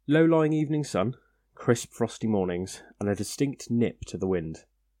Low-lying evening sun, crisp frosty mornings, and a distinct nip to the wind.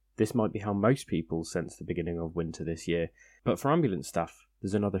 This might be how most people sense the beginning of winter this year, but for ambulance staff,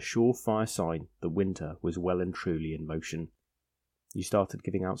 there's another surefire sign that winter was well and truly in motion. You started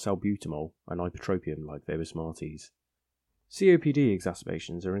giving out salbutamol and ipratropium like they were Smarties. COPD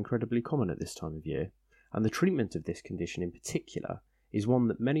exacerbations are incredibly common at this time of year, and the treatment of this condition in particular is one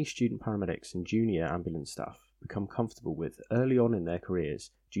that many student paramedics and junior ambulance staff become comfortable with early on in their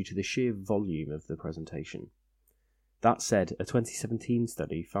careers due to the sheer volume of the presentation. That said, a 2017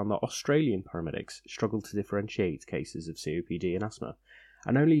 study found that Australian paramedics struggled to differentiate cases of COPD and asthma,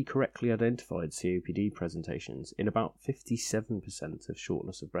 and only correctly identified COPD presentations in about 57% of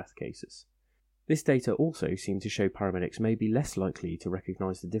shortness of breath cases. This data also seemed to show paramedics may be less likely to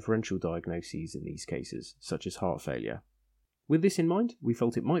recognise the differential diagnoses in these cases, such as heart failure. With this in mind, we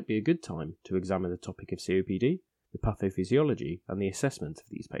felt it might be a good time to examine the topic of COPD, the pathophysiology, and the assessment of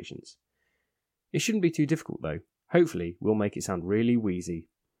these patients. It shouldn't be too difficult though. Hopefully, we'll make it sound really wheezy.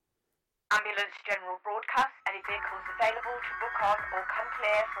 Ambulance general broadcast, any vehicles available to book on or come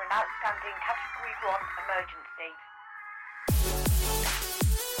clear for an outstanding Category 1 emergency.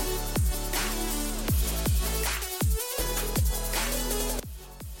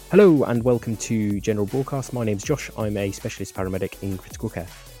 Hello and welcome to General Broadcast. My name's Josh. I'm a specialist paramedic in critical care.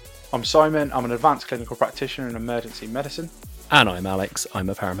 I'm Simon. I'm an advanced clinical practitioner in emergency medicine. And I'm Alex. I'm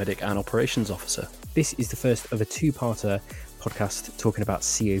a paramedic and operations officer. This is the first of a two-parter podcast talking about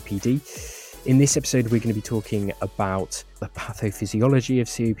COPD. In this episode, we're going to be talking about the pathophysiology of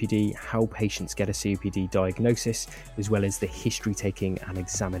COPD, how patients get a COPD diagnosis, as well as the history taking and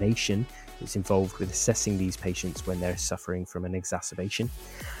examination that's involved with assessing these patients when they're suffering from an exacerbation.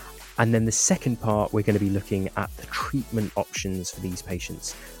 And then the second part, we're going to be looking at the treatment options for these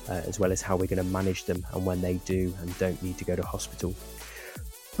patients, as well as how we're going to manage them and when they do and don't need to go to hospital.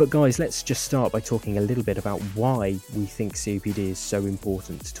 But guys, let's just start by talking a little bit about why we think COPD is so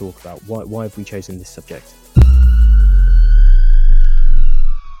important to talk about. Why have we chosen this subject?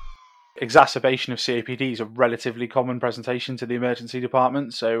 Exacerbation of COPD is a relatively common presentation to the emergency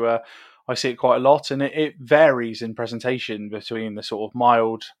department, so I see it quite a lot, and it varies in presentation between the sort of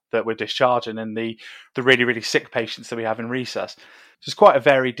mild that we're discharging and the really, really sick patients that we have in resus. So it's quite a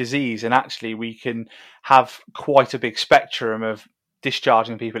varied disease, and actually we can have quite a big spectrum of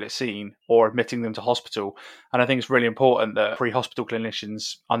discharging people at scene or admitting them to hospital, and I think it's really important that pre-hospital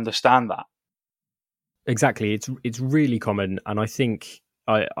clinicians understand that. Exactly, it's really common, and I think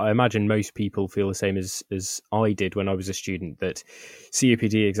I imagine most people feel the same as I did when I was a student, that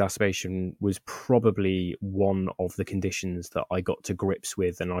COPD exacerbation was probably one of the conditions that I got to grips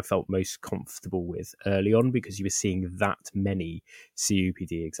with and I felt most comfortable with early on, because you were seeing that many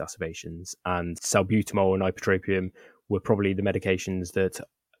COPD exacerbations, and salbutamol and ipratropium were probably the medications that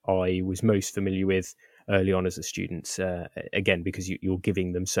I was most familiar with early on as a student, again, because you're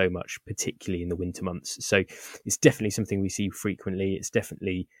giving them so much, particularly in the winter months. So it's definitely something we see frequently. It's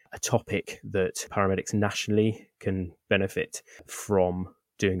definitely a topic that paramedics nationally can benefit from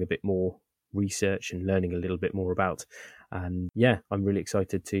doing a bit more research and learning a little bit more about. And yeah, I'm really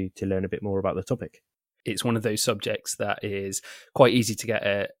excited to learn a bit more about the topic. It's one of those subjects that is quite easy to get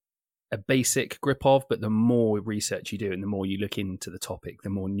a basic grip of, but the more research you do and the more you look into the topic, the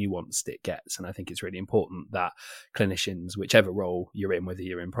more nuanced it gets. And I think it's really important that clinicians, whichever role you're in, whether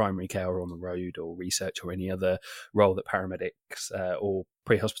you're in primary care or on the road or research or any other role that paramedics or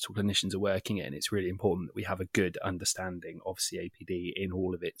pre-hospital clinicians are working in, it's really important that we have a good understanding of COPD in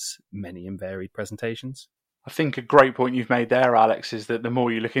all of its many and varied presentations. I think a great point you've made there, Alex, is that the more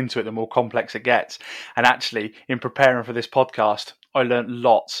you look into it, the more complex it gets. And actually, in preparing for this podcast, I learned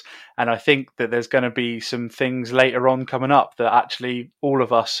lots. And I think that there's going to be some things later on coming up that actually all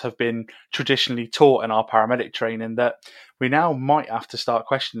of us have been traditionally taught in our paramedic training that we now might have to start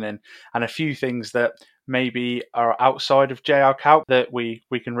questioning, and a few things that maybe are outside of JR Calc that we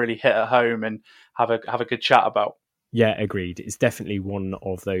can really hit at home and have a good chat about. Yeah, agreed. It's definitely one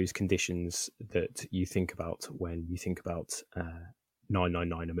of those conditions that you think about when you think about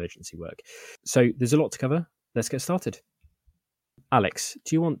 999 emergency work. So there's a lot to cover. Let's get started. Alex,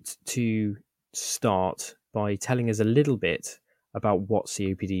 do you want to start by telling us a little bit about what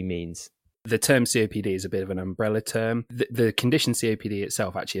COPD means? The term COPD is a bit of an umbrella term. The condition COPD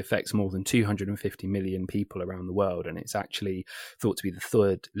itself actually affects more than 250 million people around the world, and it's actually thought to be the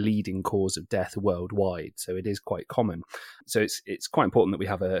third leading cause of death worldwide. So it is quite common. So it's quite important that we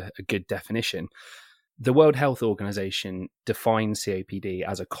have a good definition. The World Health Organization defines COPD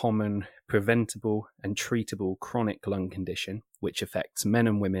as a common, preventable and treatable chronic lung condition which affects men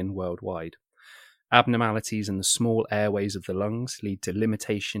and women worldwide. Abnormalities in the small airways of the lungs lead to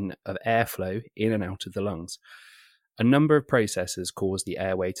limitation of airflow in and out of the lungs. A number of processes cause the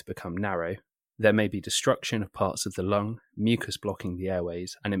airway to become narrow. There may be destruction of parts of the lung, mucus blocking the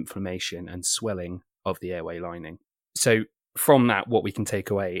airways, and inflammation and swelling of the airway lining. So from that, what we can take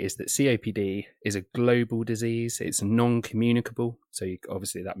away is that COPD is a global disease. It's non-communicable, so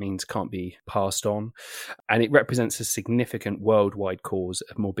obviously that means can't be passed on, and it represents a significant worldwide cause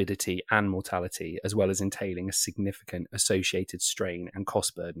of morbidity and mortality, as well as entailing a significant associated strain and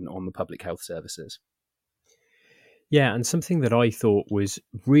cost burden on the public health services. Yeah, and something that I thought was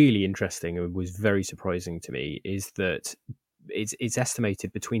really interesting and was very surprising to me is that it's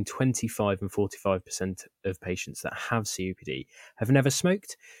estimated between 25 and 45% of patients that have COPD have never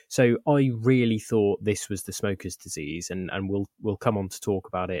smoked. So I really thought this was the smoker's disease, and we'll come on to talk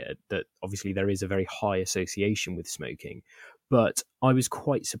about it, that obviously there is a very high association with smoking. But I was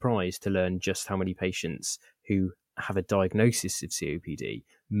quite surprised to learn just how many patients who have a diagnosis of COPD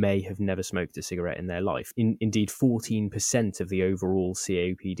may have never smoked a cigarette in their life. Indeed, 14% of the overall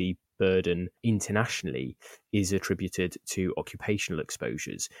COPD burden internationally is attributed to occupational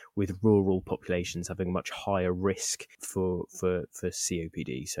exposures, with rural populations having a much higher risk for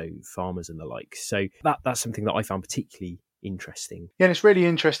COPD, so farmers and the like. So that's something that I found particularly interesting. Yeah, and it's really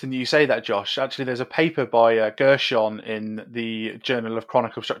interesting that you say that, Josh. Actually, there's a paper by Gershon in the Journal of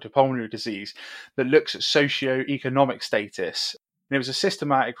Chronic Obstructive Pulmonary Disease that looks at socioeconomic status. And it was a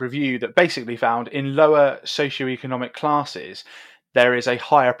systematic review that basically found in lower socioeconomic classes, there is a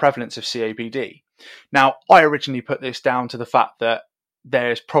higher prevalence of COPD. Now, I originally put this down to the fact that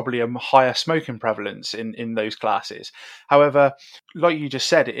there's probably a higher smoking prevalence in those classes. However, like you just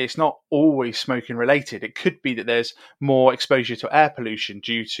said, it's not always smoking related. It could be that there's more exposure to air pollution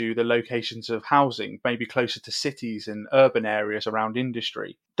due to the locations of housing, maybe closer to cities and urban areas around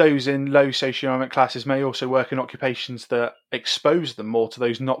industry. Those in low socioeconomic classes may also work in occupations that expose them more to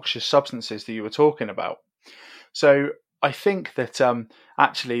those noxious substances that you were talking about. So I think that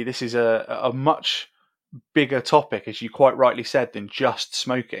actually this is a much bigger topic, as you quite rightly said, than just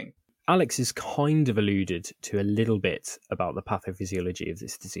smoking. Alex has kind of alluded to a little bit about the pathophysiology of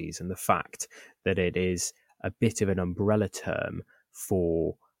this disease and the fact that it is a bit of an umbrella term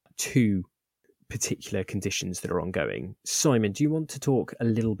for two particular conditions that are ongoing. Simon, do you want to talk a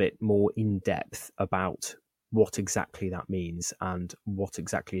little bit more in depth about what exactly that means and what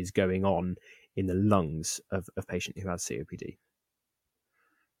exactly is going on in the lungs of a patient who has COPD?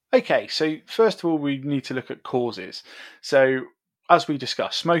 Okay, so first of all, we need to look at causes. So as we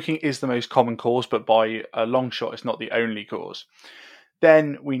discussed, smoking is the most common cause, but by a long shot, it's not the only cause.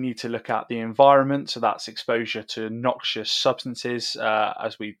 Then we need to look at the environment. So that's exposure to noxious substances,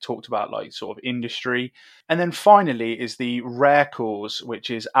 as we talked about, like sort of industry. And then finally is the rare cause, which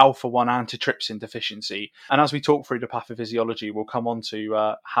is alpha-1 antitrypsin deficiency. And as we talk through the pathophysiology, we'll come on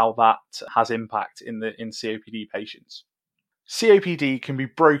to how that has impact in COPD patients. COPD can be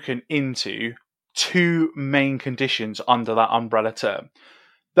broken into two main conditions under that umbrella term.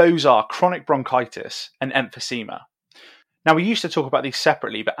 Those are chronic bronchitis and emphysema. Now, we used to talk about these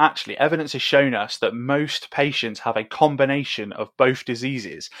separately, but actually evidence has shown us that most patients have a combination of both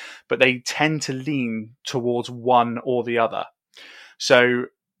diseases, but they tend to lean towards one or the other. So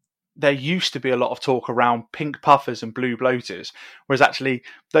there used to be a lot of talk around pink puffers and blue bloaters, whereas actually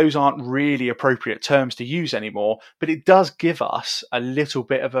those aren't really appropriate terms to use anymore, but it does give us a little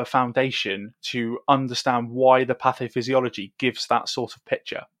bit of a foundation to understand why the pathophysiology gives that sort of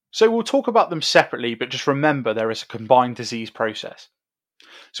picture. So we'll talk about them separately, but just remember there is a combined disease process.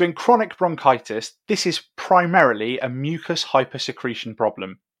 So in chronic bronchitis, this is primarily a mucus hypersecretion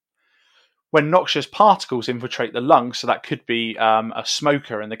problem. When noxious particles infiltrate the lungs, so that could be a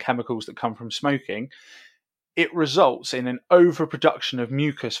smoker and the chemicals that come from smoking, it results in an overproduction of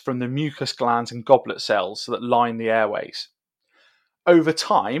mucus from the mucus glands and goblet cells that line the airways. Over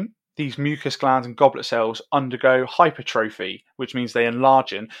time, these mucus glands and goblet cells undergo hypertrophy, which means they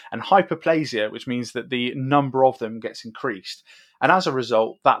enlarge, and hyperplasia, which means that the number of them gets increased. And as a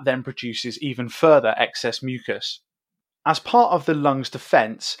result, that then produces even further excess mucus. As part of the lung's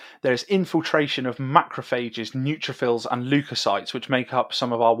defence, there is infiltration of macrophages, neutrophils and leukocytes, which make up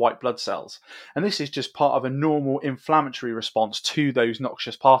some of our white blood cells. And this is just part of a normal inflammatory response to those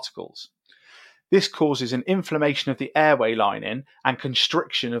noxious particles. This causes an inflammation of the airway lining and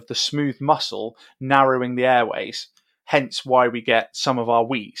constriction of the smooth muscle, narrowing the airways, hence why we get some of our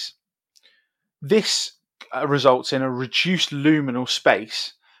wheeze. This results in a reduced luminal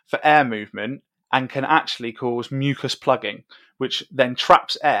space for air movement and can actually cause mucus plugging, which then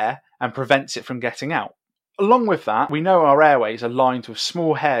traps air and prevents it from getting out. Along with that, we know our airways are lined with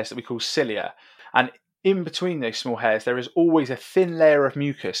small hairs that we call cilia, And in between those small hairs, there is always a thin layer of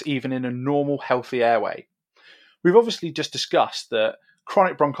mucus, even in a normal, healthy airway. We've obviously just discussed that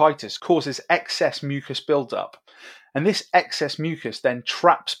chronic bronchitis causes excess mucus buildup. And this excess mucus then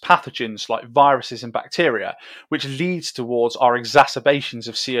traps pathogens like viruses and bacteria, which leads towards our exacerbations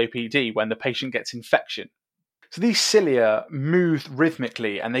of COPD when the patient gets infection. So these cilia move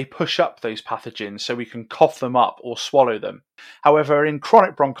rhythmically and they push up those pathogens so we can cough them up or swallow them. However, in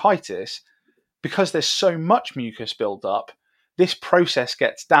chronic bronchitis, because there's so much mucus buildup, this process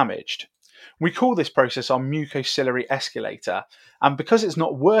gets damaged. We call this process our mucociliary escalator, and because it's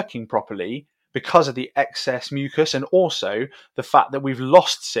not working properly, because of the excess mucus and also the fact that we've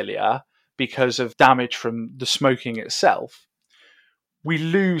lost cilia because of damage from the smoking itself, we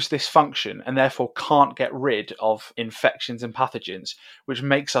lose this function and therefore can't get rid of infections and pathogens, which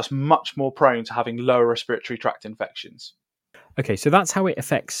makes us much more prone to having lower respiratory tract infections. Okay, so that's how it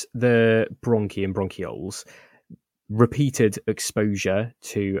affects the bronchi and bronchioles. Repeated exposure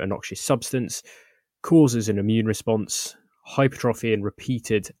to a noxious substance causes an immune response. Hypertrophy and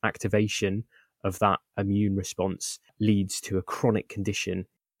repeated activation of that immune response leads to a chronic condition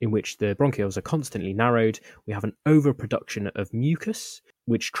in which the bronchioles are constantly narrowed. We have an overproduction of mucus,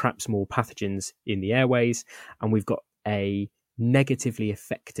 which traps more pathogens in the airways, and we've got a negatively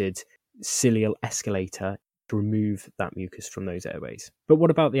affected cilial escalator to remove that mucus from those airways. But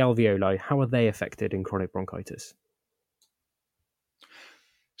what about the alveoli? How are they affected in chronic bronchitis?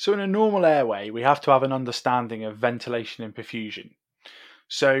 So in a normal airway, we have to have an understanding of ventilation and perfusion.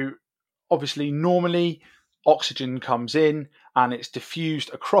 So obviously, normally oxygen comes in and it's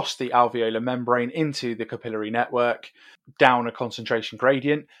diffused across the alveolar membrane into the capillary network down a concentration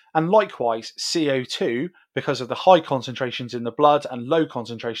gradient. And likewise, CO2, because of the high concentrations in the blood and low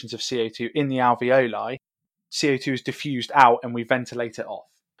concentrations of CO2 in the alveoli, CO2 is diffused out and we ventilate it off.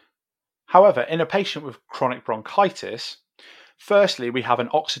 However, in a patient with chronic bronchitis, firstly, we have an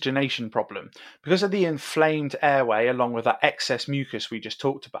oxygenation problem. Because of the inflamed airway, along with that excess mucus we just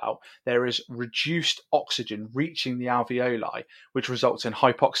talked about, there is reduced oxygen reaching the alveoli, which results in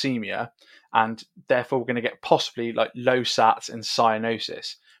hypoxemia, and therefore we're going to get possibly like low SATs and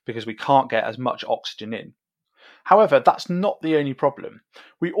cyanosis, because we can't get as much oxygen in. However, that's not the only problem.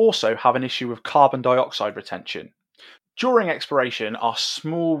 We also have an issue with carbon dioxide retention. During expiration, our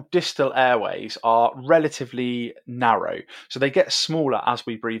small distal airways are relatively narrow, so they get smaller as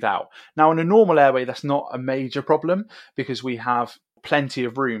we breathe out. Now, in a normal airway, that's not a major problem because we have plenty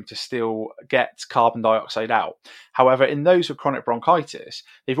of room to still get carbon dioxide out. However, in those with chronic bronchitis,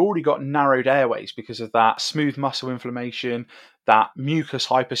 they've already got narrowed airways because of that smooth muscle inflammation, that mucus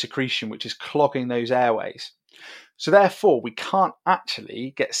hypersecretion, which is clogging those airways. So therefore, we can't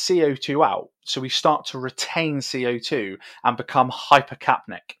actually get CO2 out, so we start to retain CO2 and become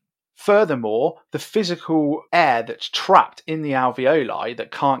hypercapnic. Furthermore, the physical air that's trapped in the alveoli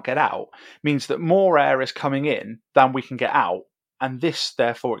that can't get out means that more air is coming in than we can get out, and this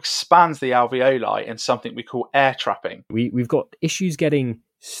therefore expands the alveoli in something we call air trapping. We've got issues getting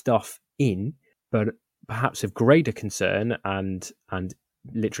stuff in, but perhaps of greater concern and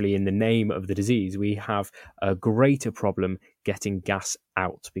literally in the name of the disease, we have a greater problem getting gas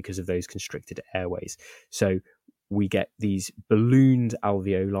out because of those constricted airways. So we get these ballooned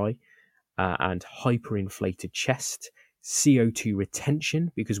alveoli and hyperinflated chest, CO2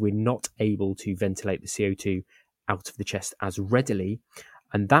 retention because we're not able to ventilate the CO2 out of the chest as readily.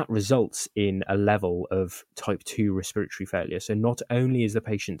 And that results in a level of type 2 respiratory failure. So not only is the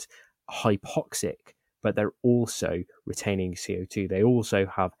patient hypoxic, but they're also retaining CO2. They also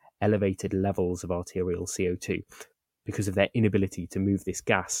have elevated levels of arterial CO2 because of their inability to move this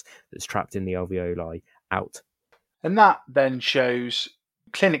gas that's trapped in the alveoli out. And that then shows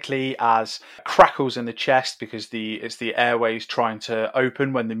clinically as crackles in the chest because it's the airways trying to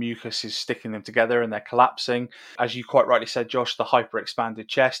open when the mucus is sticking them together and they're collapsing. As you quite rightly said, Josh, the hyperexpanded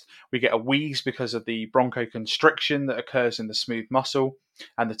chest. We get a wheeze because of the bronchoconstriction that occurs in the smooth muscle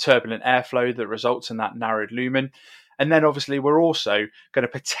and the turbulent airflow that results in that narrowed lumen. And then obviously we're also going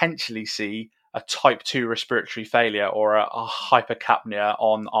to potentially see a type 2 respiratory failure or a hypercapnia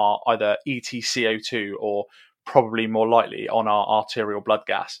on our either EtCO2 or probably more likely on our arterial blood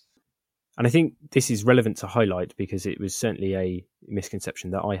gas. And I think this is relevant to highlight because it was certainly a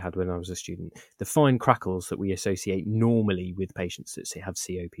misconception that I had when I was a student. The fine crackles that we associate normally with patients that have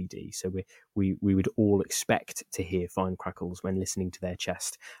COPD. So we would all expect to hear fine crackles when listening to their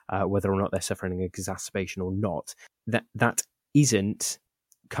chest, whether or not they're suffering an exacerbation or not. That isn't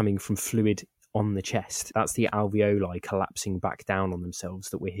coming from fluid on the chest. That's the alveoli collapsing back down on themselves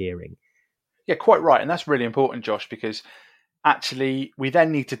that we're hearing. Yeah, quite right. And that's really important, Josh, because actually we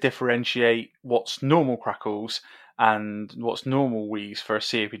then need to differentiate what's normal crackles and what's normal wheeze for a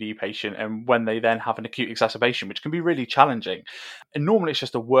COPD patient, and when they then have an acute exacerbation, which can be really challenging. And normally it's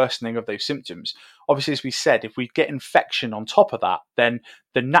just a worsening of those symptoms. Obviously, as we said, if we get infection on top of that, then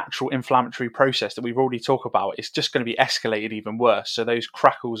the natural inflammatory process that we've already talked about is just going to be escalated even worse. So those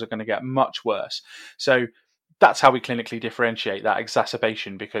crackles are going to get much worse. So that's how we clinically differentiate that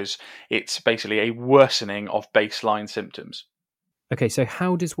exacerbation, because it's basically a worsening of baseline symptoms. Okay, so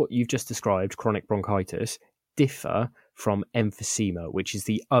how does what you've just described, chronic bronchitis, differ from emphysema, which is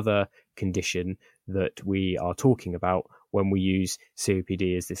the other condition that we are talking about when we use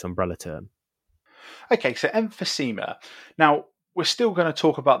COPD as this umbrella term? Okay, so emphysema. Now, we're still going to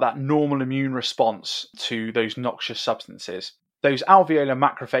talk about that normal immune response to those noxious substances. Those alveolar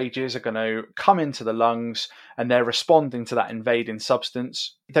macrophages are going to come into the lungs and they're responding to that invading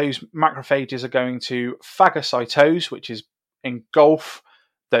substance. Those macrophages are going to phagocytose, which is engulf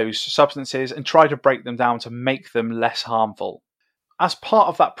those substances and try to break them down to make them less harmful. As part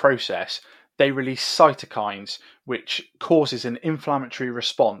of that process, they release cytokines, which causes an inflammatory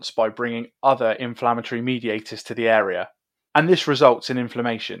response by bringing other inflammatory mediators to the area. And this results in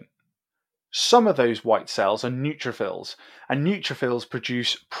inflammation. Some of those white cells are neutrophils, and neutrophils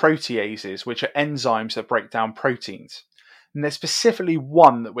produce proteases, which are enzymes that break down proteins. And there's specifically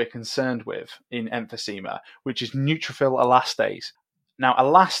one that we're concerned with in emphysema, which is neutrophil elastase. Now,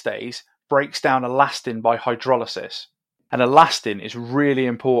 elastase breaks down elastin by hydrolysis. And elastin is really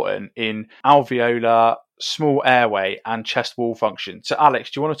important in alveolar, small airway, and chest wall function. So,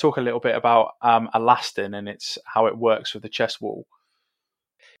 Alex, do you want to talk a little bit about elastin and how it works with the chest wall?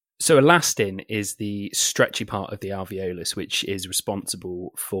 So elastin is the stretchy part of the alveolus, which is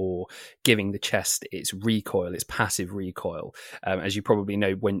responsible for giving the chest its recoil, its passive recoil. As you probably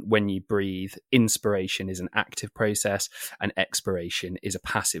know, when you breathe, inspiration is an active process and expiration is a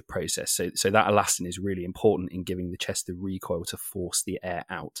passive process. So that elastin is really important in giving the chest the recoil to force the air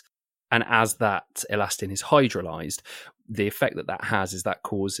out. And as that elastin is hydrolyzed, the effect that has is that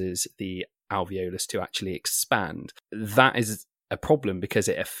causes the alveolus to actually expand. That is a problem because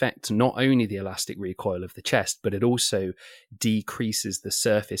it affects not only the elastic recoil of the chest, but it also decreases the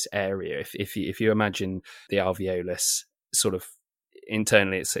surface area. If you imagine the alveolus sort of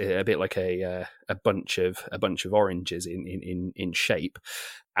internally, it's a bit like a bunch of oranges in shape,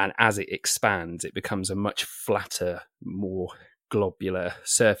 and as it expands, it becomes a much flatter, more globular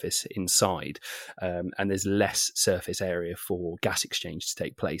surface inside, and there's less surface area for gas exchange to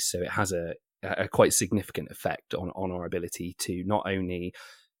take place. So it has a quite significant effect on our ability to not only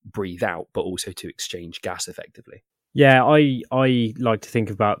breathe out, but also to exchange gas effectively. Yeah, I like to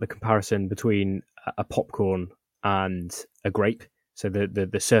think about the comparison between a popcorn and a grape. So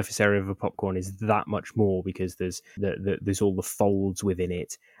the surface area of a popcorn is that much more because there's all the folds within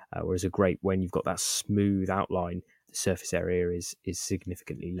it, whereas a grape, when you've got that smooth outline, the surface area is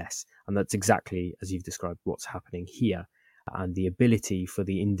significantly less. And that's exactly, as you've described, what's happening here. And the ability for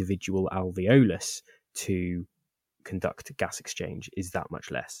the individual alveolus to conduct gas exchange is that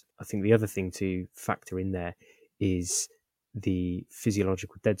much less. I think the other thing to factor in there is the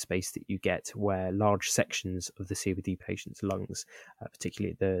physiological dead space that you get where large sections of the COPD patient's lungs,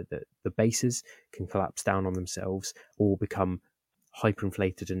 particularly the bases, can collapse down on themselves or become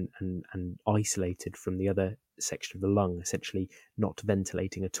hyperinflated and isolated from the other section of the lung, essentially not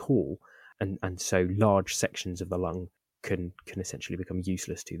ventilating at all. And so large sections of the lung can essentially become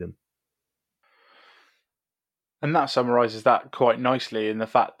useless to them. And that summarises that quite nicely in the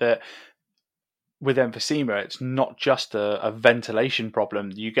fact that with emphysema, it's not just a ventilation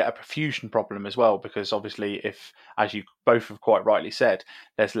problem. You get a perfusion problem as well, because obviously if, as you both have quite rightly said,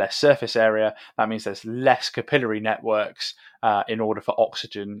 there's less surface area, that means there's less capillary networks in order for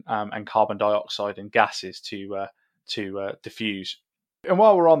oxygen and carbon dioxide and gases to diffuse. And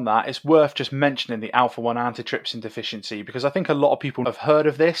while we're on that, it's worth just mentioning the alpha-1 antitrypsin deficiency, because I think a lot of people have heard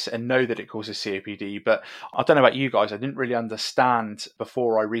of this and know that it causes COPD, but I don't know about you guys, I didn't really understand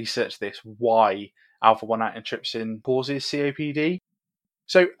before I researched this why alpha-1 antitrypsin causes COPD.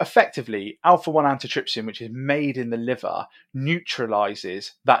 So effectively, alpha-1 antitrypsin, which is made in the liver,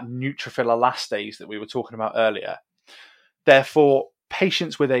 neutralizes that neutrophil elastase that we were talking about earlier. Therefore,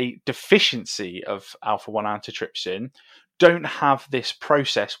 patients with a deficiency of alpha-1 antitrypsin don't have this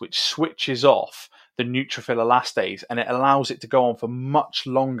process which switches off the neutrophil elastase, and it allows it to go on for much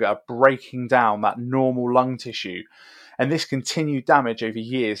longer, breaking down that normal lung tissue. And this continued damage over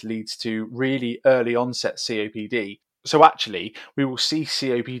years leads to really early onset COPD. So actually, we will see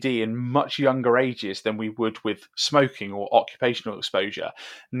COPD in much younger ages than we would with smoking or occupational exposure.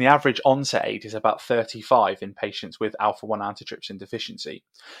 And the average onset age is about 35 in patients with alpha-1 antitrypsin deficiency.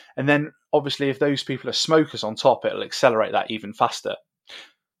 And then obviously, if those people are smokers on top, it'll accelerate that even faster.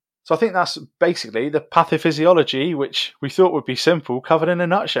 So I think that's basically the pathophysiology, which we thought would be simple, covered in a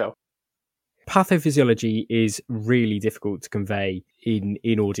nutshell. Pathophysiology is really difficult to convey in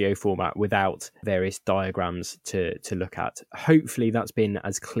audio format without various diagrams to look at. Hopefully that's been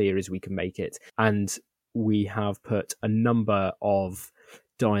as clear as we can make it. And we have put a number of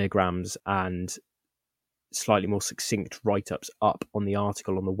diagrams and slightly more succinct write-ups up on the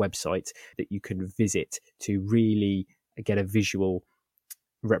article on the website that you can visit to really get a visual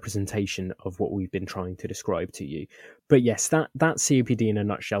representation of what we've been trying to describe to you. But yes, that COPD in a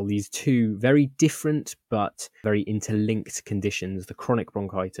nutshell, these two very different but very interlinked conditions, the chronic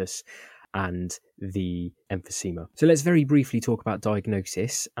bronchitis and the emphysema. So let's very briefly talk about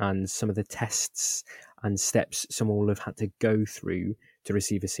diagnosis and some of the tests and steps someone will have had to go through to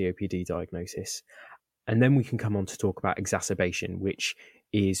receive a COPD diagnosis. And then we can come on to talk about exacerbation, which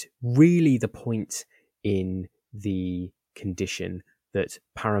is really the point in the condition that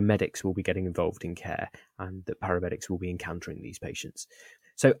paramedics will be getting involved in care and that paramedics will be encountering these patients.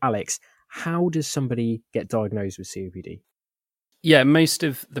 So, Alex, how does somebody get diagnosed with COPD? Yeah, most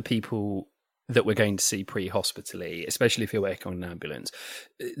of the people that we're going to see pre-hospitally, especially if you're working on an ambulance,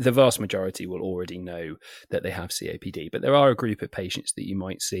 the vast majority will already know that they have COPD. But there are a group of patients that you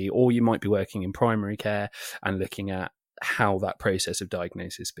might see, or you might be working in primary care and looking at how that process of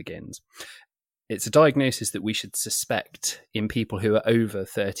diagnosis begins. It's a diagnosis that we should suspect in people who are over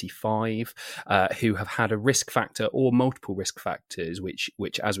 35, who have had a risk factor or multiple risk factors, which,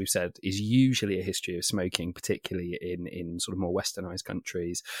 as we've said, is usually a history of smoking, particularly in sort of more westernized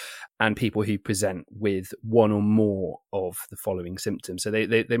countries, and people who present with one or more of the following symptoms. So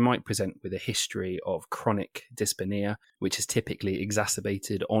they might present with a history of chronic dyspnea, which is typically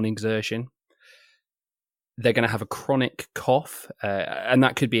exacerbated on exertion. They're going to have a chronic cough, and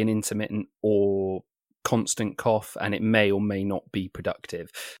that could be an intermittent or constant cough, and it may or may not be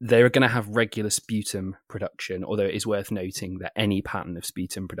productive. They're going to have regular sputum production, although it is worth noting that any pattern of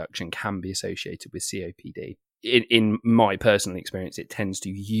sputum production can be associated with COPD. In my personal experience, it tends to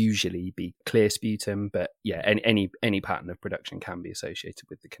usually be clear sputum, but yeah, any pattern of production can be associated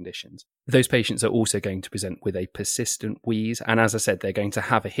with the conditions. Those patients are also going to present with a persistent wheeze, and as I said, they're going to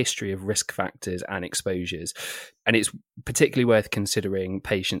have a history of risk factors and exposures. And it's particularly worth considering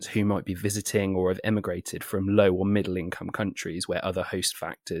patients who might be visiting or have emigrated from low or middle income countries where other host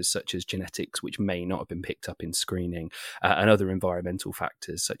factors such as genetics, which may not have been picked up in screening, and other environmental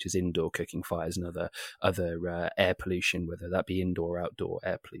factors such as indoor cooking fires and other air pollution, whether that be indoor or outdoor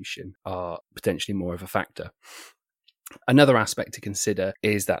air pollution, are potentially more of a factor. Another aspect to consider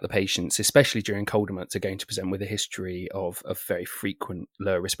is that the patients, especially during colder months, are going to present with a history of very frequent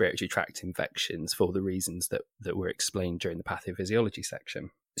lower respiratory tract infections for the reasons that were explained during the pathophysiology section.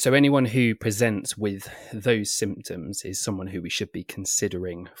 So anyone who presents with those symptoms is someone who we should be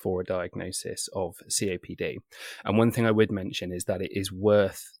considering for a diagnosis of COPD. And one thing I would mention is that it is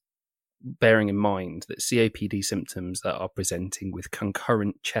worth bearing in mind that COPD symptoms that are presenting with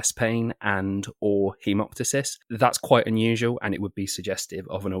concurrent chest pain and or hemoptysis, that's quite unusual, and it would be suggestive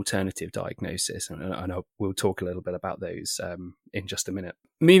of an alternative diagnosis. And we'll talk a little bit about those in just a minute.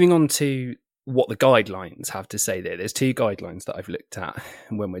 Moving on to what the guidelines have to say there. There's two guidelines that I've looked at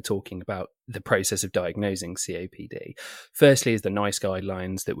when we're talking about the process of diagnosing COPD. Firstly is the NICE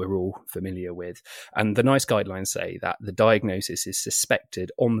guidelines that we're all familiar with. And the NICE guidelines say that the diagnosis is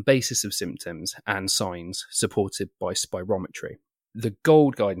suspected on the basis of symptoms and signs supported by spirometry. The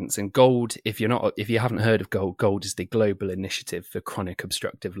GOLD guidance, and GOLD, if you haven't heard of GOLD, GOLD is the Global Initiative for Chronic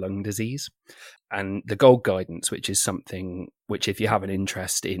Obstructive Lung Disease. And the GOLD guidance, which is something which, if you have an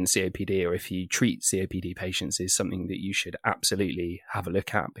interest in COPD or if you treat COPD patients, is something that you should absolutely have a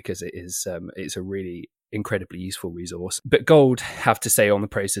look at, because it's a really incredibly useful resource. But GOLD have to say on the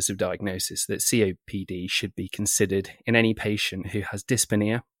process of diagnosis that COPD should be considered in any patient who has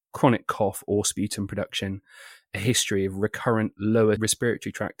dyspnea, chronic cough or sputum production, a history of recurrent lower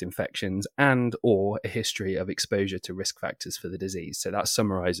respiratory tract infections, and or a history of exposure to risk factors for the disease. So that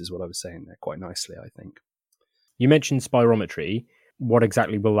summarises what I was saying there quite nicely, I think. You mentioned spirometry. What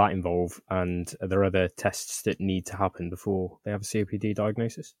exactly will that involve? And are there other tests that need to happen before they have a COPD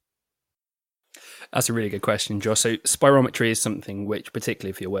diagnosis? That's a really good question, Josh. So spirometry is something which, particularly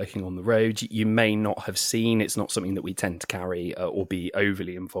if you're working on the road, you may not have seen. It's not something that we tend to carry or be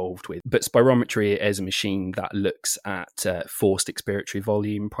overly involved with. But spirometry is a machine that looks at forced expiratory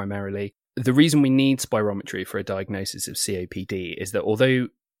volume primarily. The reason we need spirometry for a diagnosis of COPD is that although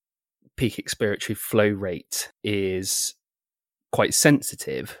peak expiratory flow rate is quite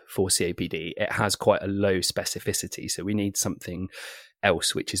sensitive for COPD, it has quite a low specificity. So we need something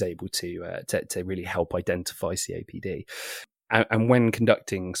else which is able to really help identify COPD. And when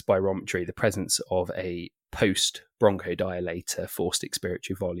conducting spirometry, the presence of a post-bronchodilator forced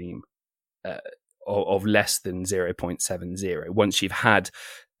expiratory volume of less than 0.70, once you've had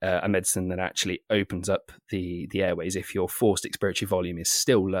a medicine that actually opens up the airways, if your forced expiratory volume is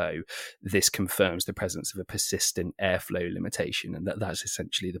still low, this confirms the presence of a persistent airflow limitation, and that's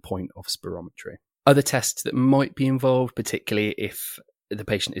essentially the point of spirometry. Other tests that might be involved, particularly if the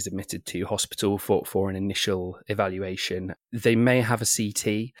patient is admitted to hospital for an initial evaluation, they may have a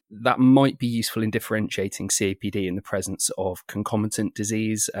CT. That might be useful in differentiating COPD in the presence of concomitant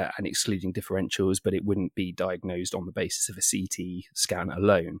disease and excluding differentials, but it wouldn't be diagnosed on the basis of a CT scan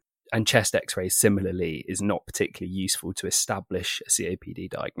alone. And chest x-rays similarly is not particularly useful to establish a COPD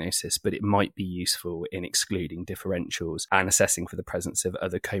diagnosis, but it might be useful in excluding differentials and assessing for the presence of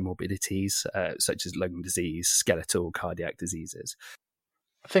other comorbidities such as lung disease, skeletal, cardiac diseases.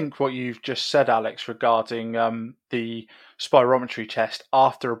 I think what you've just said, Alex, regarding the spirometry test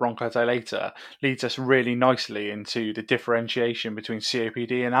after a bronchodilator leads us really nicely into the differentiation between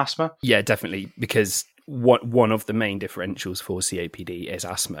COPD and asthma. Yeah, definitely, because one of the main differentials for COPD is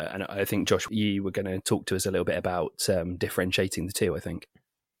asthma. And I think, Josh, you were going to talk to us a little bit about differentiating the two, I think.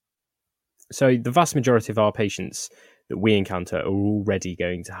 So the vast majority of our patients that we encounter are already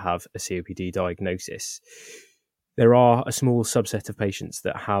going to have a COPD diagnosis. There are a small subset of patients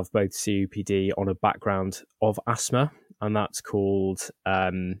that have both COPD on a background of asthma, and that's called,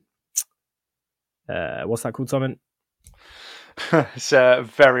 what's that called, Simon? It's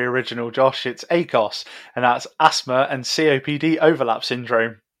very original, Josh. It's ACOS, and that's asthma and COPD overlap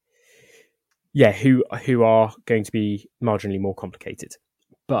syndrome. Yeah, who are going to be marginally more complicated.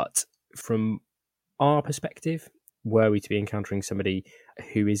 But from our perspective, were we to be encountering somebody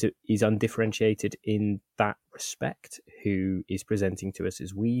who is undifferentiated in that respect, who is presenting to us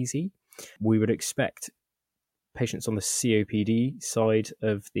as wheezy, we would expect patients on the COPD side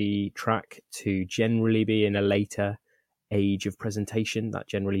of the track to generally be in a later age of presentation. That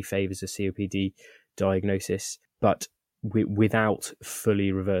generally favours a COPD diagnosis, but without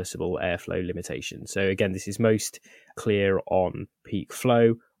fully reversible airflow limitation. So again, this is most clear on peak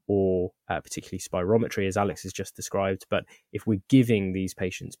flow, or particularly spirometry, as Alex has just described. But if we're giving these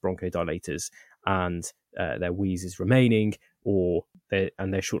patients bronchodilators and their wheeze is remaining, or their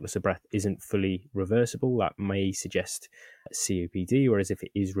shortness of breath isn't fully reversible, that may suggest COPD, whereas if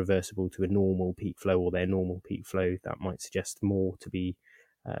it is reversible to a normal peak flow or their normal peak flow, that might suggest more to be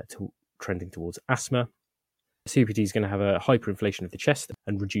trending towards asthma. COPD is going to have a hyperinflation of the chest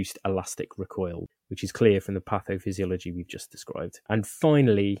and reduced elastic recoil, which is clear from the pathophysiology we've just described. And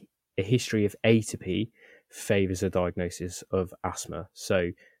finally, a history of atopy favours a diagnosis of asthma.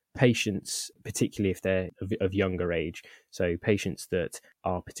 So patients, particularly if they're of younger age, so patients that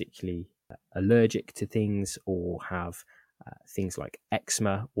are particularly allergic to things or have things like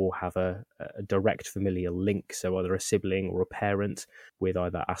eczema, or have a direct familial link, so either a sibling or a parent with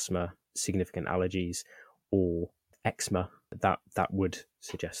either asthma, significant allergies, or eczema, that would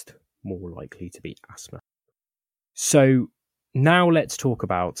suggest more likely to be asthma. So now let's talk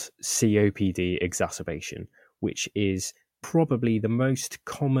about COPD exacerbation, which is probably the most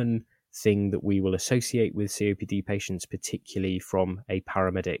common thing that we will associate with COPD patients, particularly from a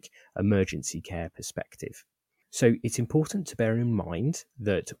paramedic emergency care perspective. So it's important to bear in mind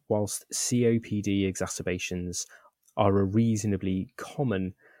that whilst COPD exacerbations are a reasonably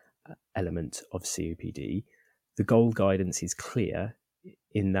common element of COPD, the GOLD guidance is clear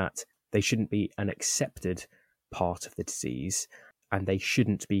in that they shouldn't be an accepted part of the disease, and they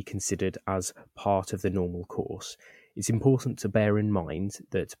shouldn't be considered as part of the normal course. It's important to bear in mind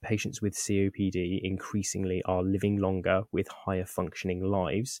that patients with COPD increasingly are living longer with higher functioning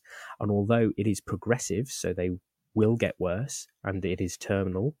lives, and although it is progressive, so they will get worse, and it is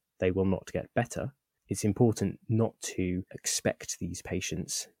terminal, they will not get better, it's important not to expect these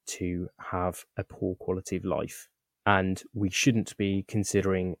patients to have a poor quality of life. And we shouldn't be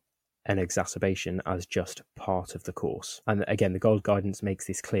considering an exacerbation as just part of the course. And again, the GOLD guidance makes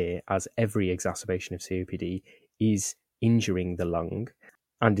this clear, as every exacerbation of COPD is injuring the lung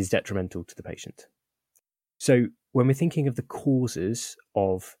and is detrimental to the patient. So when we're thinking of the causes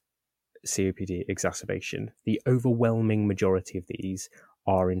of COPD exacerbation, the overwhelming majority of these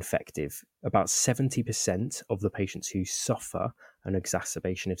are infective. About 70% of the patients who suffer an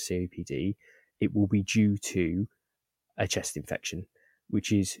exacerbation of COPD, it will be due to a chest infection.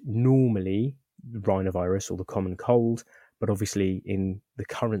 which is normally rhinovirus or the common cold, but obviously in the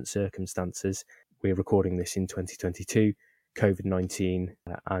current circumstances, we're recording this in 2022, COVID-19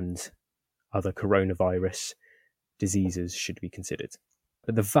 and other coronavirus diseases should be considered.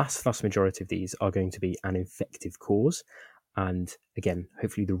 But the vast majority of these are going to be an infective cause. And again,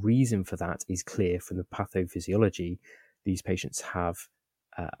 hopefully the reason for that is clear from the pathophysiology. These patients have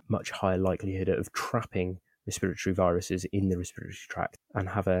a much higher likelihood of trapping respiratory viruses in the respiratory tract and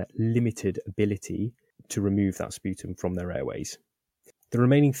have a limited ability to remove that sputum from their airways. The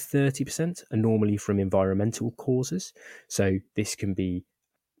remaining 30% are normally from environmental causes. So this can be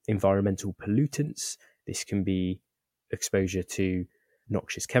environmental pollutants, this can be exposure to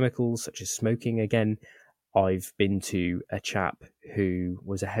noxious chemicals such as smoking. Again, I've been to a chap who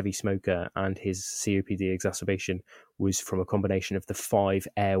was a heavy smoker and his COPD exacerbation was from a combination of the 5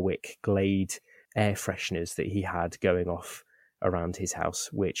 Airwick Glade air fresheners that he had going off around his house,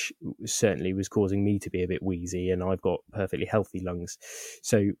 which certainly was causing me to be a bit wheezy, and I've got perfectly healthy lungs.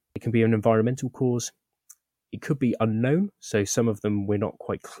 So it can be an environmental cause. It could be unknown, so some of them we're not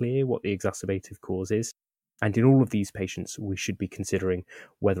quite clear what the exacerbative cause is. And in all of these patients, we should be considering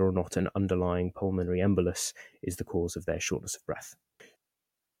whether or not an underlying pulmonary embolus is the cause of their shortness of breath.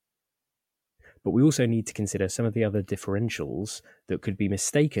 But we also need to consider some of the other differentials that could be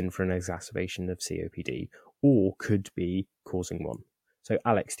mistaken for an exacerbation of COPD or could be causing one. So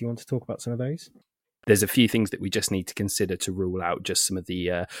Alex, do you want to talk about some of those? There's a few things that we just need to consider to rule out just some of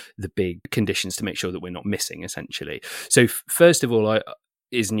the big conditions to make sure that we're not missing, essentially. So first of all,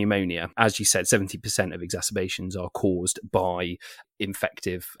 is pneumonia. As you said, 70% of exacerbations are caused by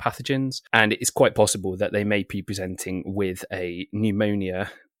infective pathogens, and it is quite possible that they may be presenting with a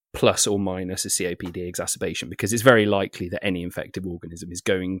pneumonia plus or minus a COPD exacerbation, because it's very likely that any infective organism is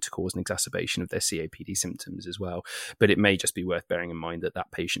going to cause an exacerbation of their COPD symptoms as well. But it may just be worth bearing in mind that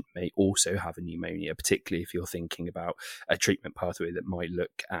that patient may also have a pneumonia, particularly if you're thinking about a treatment pathway that might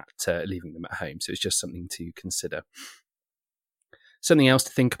look at leaving them at home. So it's just something to consider. Something else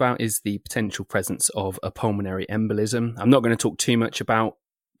to think about is the potential presence of a pulmonary embolism. I'm not going to talk too much about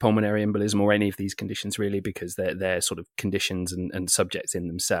pulmonary embolism or any of these conditions really, because they're sort of conditions and subjects in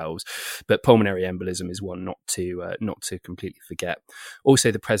themselves. But pulmonary embolism is one not to completely forget.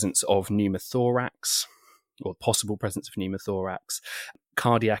 Also, the presence of pneumothorax, or possible presence of pneumothorax,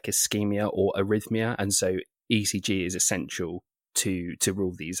 cardiac ischemia or arrhythmia, and so ECG is essential to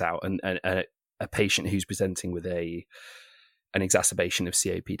rule these out. And a patient who's presenting with an exacerbation of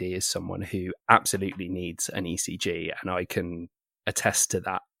COPD is someone who absolutely needs an ECG, and I can attest to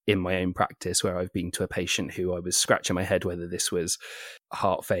that in my own practice, where I've been to a patient who I was scratching my head whether this was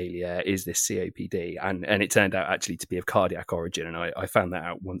heart failure, is this COPD, and it turned out actually to be of cardiac origin, and I found that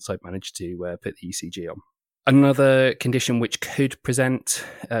out once I managed to put the ECG on. Another condition which could present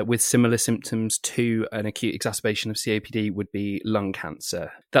with similar symptoms to an acute exacerbation of COPD would be lung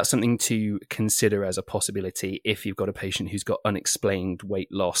cancer. That's something to consider as a possibility if you've got a patient who's got unexplained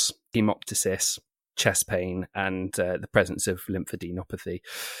weight loss, hemoptysis, chest pain, and the presence of lymphadenopathy.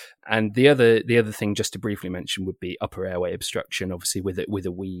 And the other thing just to briefly mention would be upper airway obstruction. Obviously, with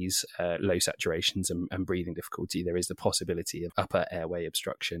a wheeze, low saturations, and breathing difficulty, there is the possibility of upper airway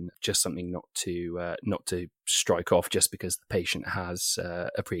obstruction. Just something not to strike off just because the patient has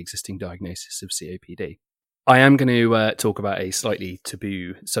a pre-existing diagnosis of COPD. I am going to talk about a slightly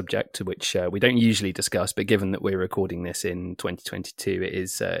taboo subject, which we don't usually discuss, but given that we're recording this in 2022, it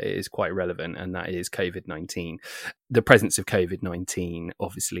is quite relevant, and that is COVID-19. The presence of COVID-19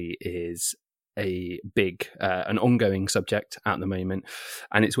 obviously is a big, an ongoing subject at the moment,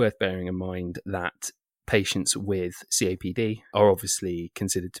 and it's worth bearing in mind that patients with COPD are obviously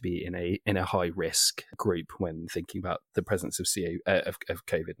considered to be in a high risk group when thinking about the presence of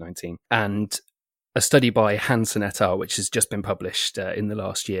COVID-19. And a study by Hansen et al., which has just been published in the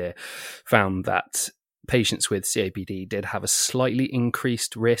last year, found that patients with COPD did have a slightly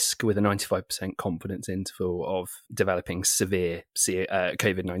increased risk with a 95% confidence interval of developing severe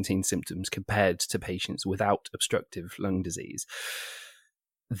COVID-19 symptoms compared to patients without obstructive lung disease.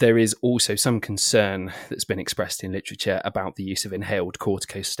 There is also some concern that's been expressed in literature about the use of inhaled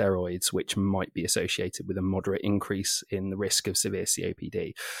corticosteroids, which might be associated with a moderate increase in the risk of severe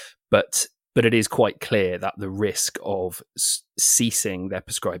COPD. But it is quite clear that the risk of ceasing their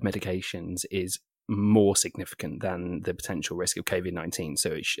prescribed medications is more significant than the potential risk of COVID-19.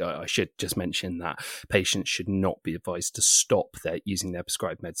 So I should just mention that patients should not be advised to stop using their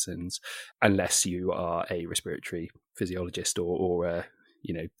prescribed medicines unless you are a respiratory physiologist or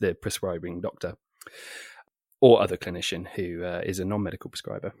the prescribing doctor. or other clinician who is a non-medical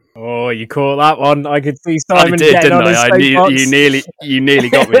prescriber. Oh, you caught that one. I could see Simon I did, getting didn't on his I? soapbox. You nearly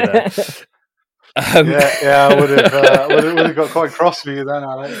got me there. Yeah, I would have got quite cross with you then,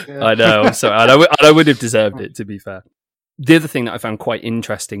 Alex. Yeah. I know, I'm sorry. And I would have deserved it, to be fair. The other thing that I found quite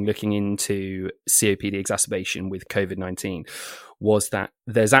interesting looking into COPD exacerbation with COVID-19 was that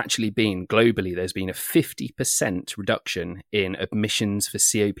there's been a 50% reduction in admissions for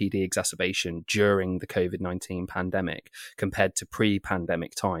COPD exacerbation during the COVID-19 pandemic compared to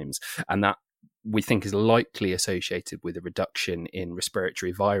pre-pandemic times. And that we think is likely associated with a reduction in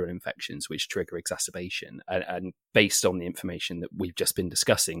respiratory viral infections, which trigger exacerbation. And based on the information that we've just been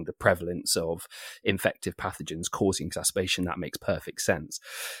discussing, the prevalence of infective pathogens causing exacerbation, that makes perfect sense.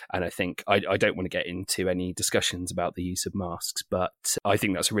 And I think I don't want to get into any discussions about the use of masks, but I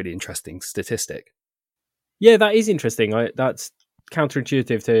think that's a really interesting statistic. Yeah, that is interesting. That's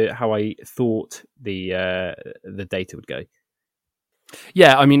counterintuitive to how I thought the data would go.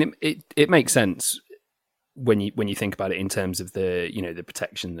 Yeah, I mean, it makes sense when you think about it in terms of the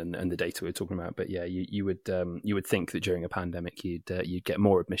protection and the data we're talking about. But yeah, you would think that during a pandemic you'd get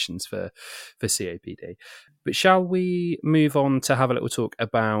more admissions for COPD. But shall we move on to have a little talk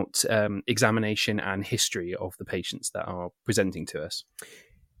about examination and history of the patients that are presenting to us?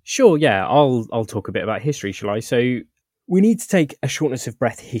 Sure. Yeah, I'll talk a bit about history, shall I? So we need to take a shortness of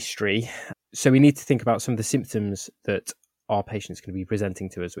breath history. So we need to think about some of the symptoms that our patients can be presenting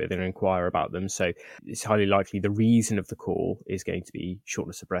to us with and inquire about them. So it's highly likely the reason of the call is going to be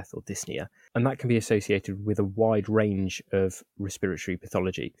shortness of breath or dyspnea, and that can be associated with a wide range of respiratory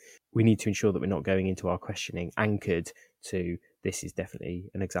pathology. We need to ensure that we're not going into our questioning anchored to this is definitely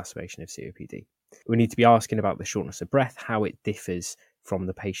an exacerbation of COPD. We need to be asking about the shortness of breath, how it differs from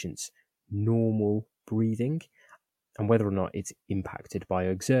the patient's normal breathing, and whether or not it's impacted by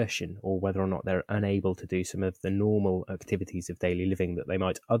exertion or whether or not they're unable to do some of the normal activities of daily living that they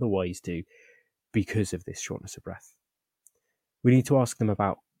might otherwise do because of this shortness of breath. We need to ask them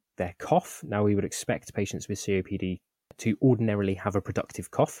about their cough. Now, we would expect patients with COPD to ordinarily have a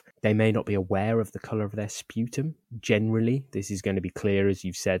productive cough. They may not be aware of the colour of their sputum. Generally, this is going to be clear, as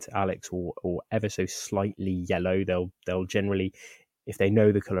you've said, Alex, or ever so slightly yellow. They'll generally, if they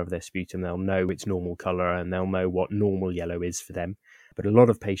know the colour of their sputum, they'll know its normal colour and they'll know what normal yellow is for them. But a lot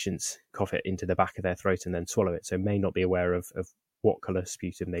of patients cough it into the back of their throat and then swallow it, so may not be aware of what colour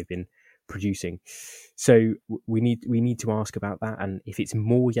sputum they've been producing. So we need to ask about that, and if it's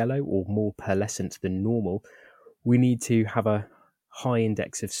more yellow or more pearlescent than normal, we need to have a high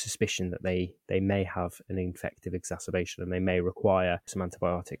index of suspicion that they may have an infective exacerbation and they may require some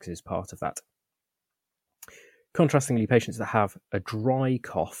antibiotics as part of that. Contrastingly, patients that have a dry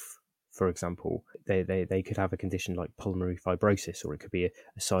cough, for example, they could have a condition like pulmonary fibrosis, or it could be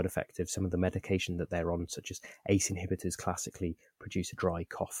a side effect of some of the medication that they're on, such as ACE inhibitors classically produce a dry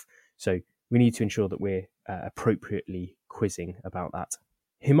cough. So we need to ensure that we're appropriately quizzing about that.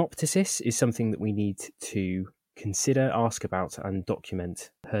 Hemoptysis is something that we need to consider, ask about, and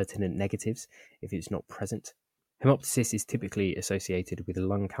document pertinent negatives if it's not present. Hemoptysis is typically associated with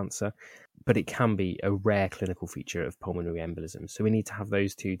lung cancer, but it can be a rare clinical feature of pulmonary embolism. So we need to have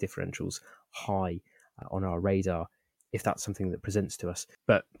those two differentials high on our radar if that's something that presents to us.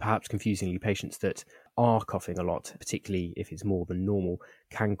 But perhaps confusingly, patients that are coughing a lot, particularly if it's more than normal,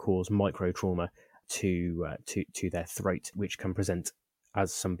 can cause microtrauma to their throat, which can present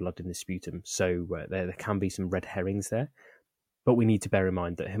as some blood in the sputum. So there can be some red herrings there. But we need to bear in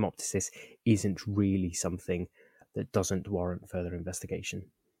mind that hemoptysis isn't really something that doesn't warrant further investigation.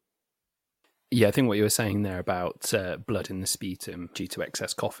 Yeah, I think what you were saying there about blood in the sputum due to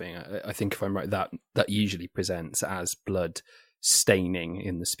excess coughing, I think if I'm right, that usually presents as blood staining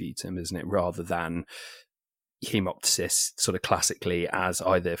in the sputum, isn't it? Rather than hemoptysis sort of classically as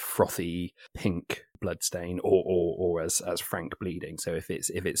either frothy pink blood stain or as frank bleeding. So if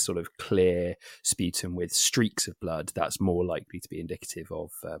it's sort of clear sputum with streaks of blood, that's more likely to be indicative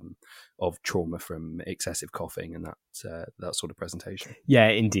of trauma from excessive coughing and that sort of presentation. Yeah,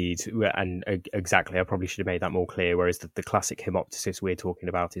 indeed, and exactly. I probably should have made that more clear. Whereas the classic hemoptysis we're talking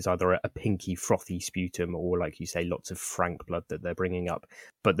about is either a pinky, frothy sputum, or, like you say, lots of frank blood that they're bringing up.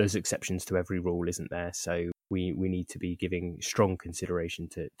 But there's exceptions to every rule, isn't there? So we need to be giving strong consideration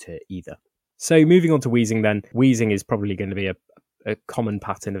to either. So moving on to wheezing then. Wheezing is probably going to be a common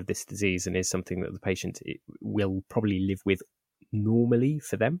pattern of this disease and is something that the patient will probably live with normally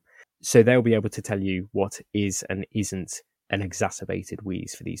for them. So they'll be able to tell you what is and isn't an exacerbated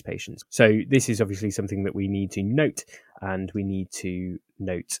wheeze for these patients. So this is obviously something that we need to note, and we need to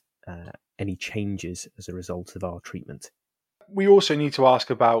note any changes as a result of our treatment. We also need to ask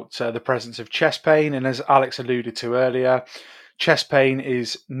about the presence of chest pain, and as Alex alluded to earlier, chest pain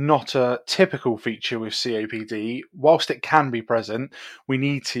is not a typical feature with COPD. Whilst it can be present, we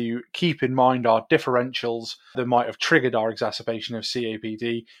need to keep in mind our differentials that might have triggered our exacerbation of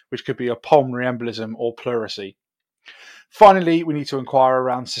COPD, which could be a pulmonary embolism or pleurisy. Finally, we need to inquire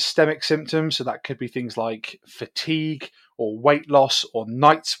around systemic symptoms, so that could be things like fatigue or weight loss or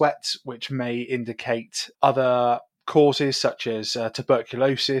night sweat, which may indicate other causes such as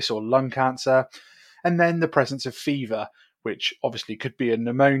tuberculosis or lung cancer, and then the presence of fever, which obviously could be a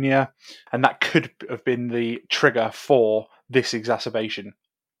pneumonia, and that could have been the trigger for this exacerbation.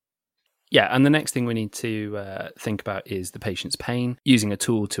 Yeah, and the next thing we need to think about is the patient's pain. Using a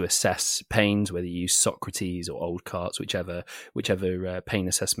tool to assess pains, whether you use Socrates or Old Carts, whichever pain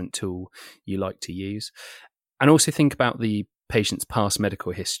assessment tool you like to use. And also think about the patient's past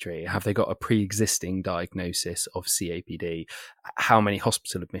medical history. Have they got a pre-existing diagnosis of COPD? How many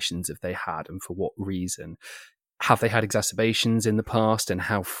hospital admissions have they had, and for what reason? Have they had exacerbations in the past, and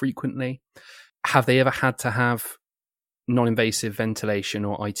how frequently? Have they ever had to have non-invasive ventilation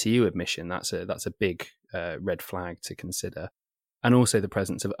or ITU admission? That's a big red flag to consider. And also the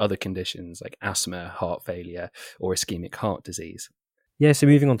presence of other conditions like asthma, heart failure, or ischemic heart disease. Yeah, so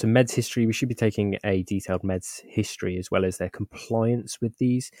moving on to meds history, we should be taking a detailed meds history as well as their compliance with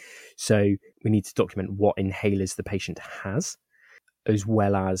these. So we need to document what inhalers the patient has, as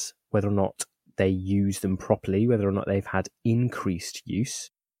well as whether or not they use them properly, whether or not they've had increased use,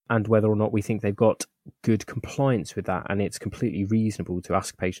 and whether or not we think they've got good compliance with that. And it's completely reasonable to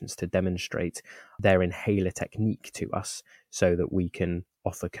ask patients to demonstrate their inhaler technique to us so that we can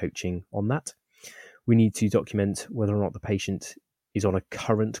offer coaching on that. We need to document whether or not the patient is on a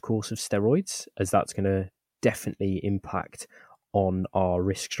current course of steroids, as that's going to definitely impact on our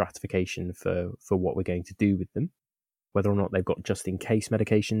risk stratification for what we're going to do with them. Whether or not they've got just-in-case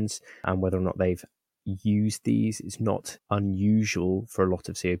medications and whether or not they've used these. It's not unusual for a lot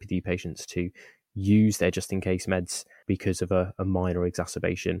of COPD patients to use their just-in-case meds because of a minor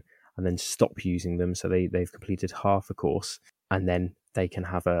exacerbation and then stop using them. So they've completed half a course and then they can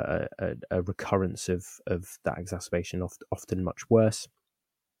have a recurrence of that exacerbation, often much worse.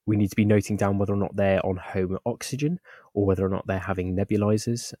 We need to be noting down whether or not they're on home oxygen or whether or not they're having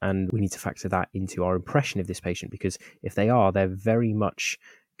nebulizers. And we need to factor that into our impression of this patient, because if they are, they're very much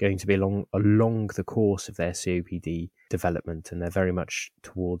going to be along the course of their COPD development, and they're very much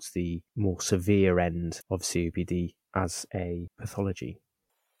towards the more severe end of COPD as a pathology.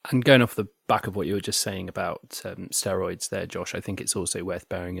 And going off the back of what you were just saying about steroids there, Josh, I think it's also worth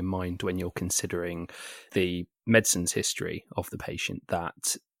bearing in mind when you're considering the medicines history of the patient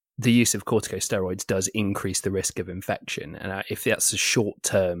that the use of corticosteroids does increase the risk of infection. And if that's a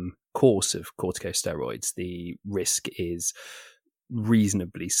short-term course of corticosteroids, the risk is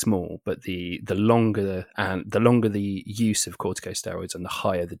reasonably small, but the longer the use of corticosteroids and the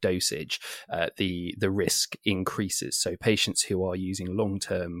higher the dosage, the risk increases. So patients who are using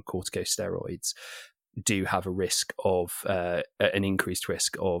long-term corticosteroids do have a risk of an increased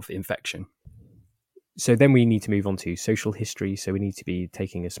risk of infection. So then we need to move on to social history. So we need to be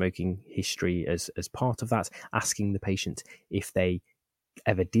taking a smoking history as part of that, asking the patient if they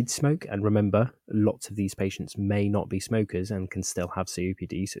ever did smoke. And remember, lots of these patients may not be smokers and can still have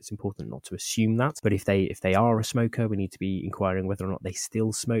COPD, so it's important not to assume that. But if they are a smoker, we need to be inquiring whether or not they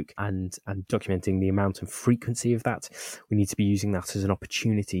still smoke and documenting the amount and frequency of that. We need to be using that as an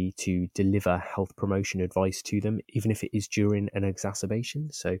opportunity to deliver health promotion advice to them, even if it is during an exacerbation.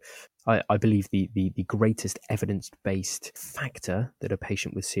 So I believe the greatest evidence-based factor that a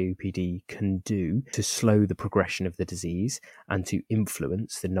patient with COPD can do to slow the progression of the disease and to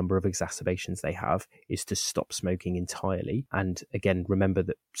influence the number of exacerbations they have is to stop smoking entirely. And again, remember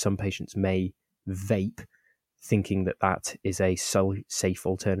that some patients may vape thinking that that is a safe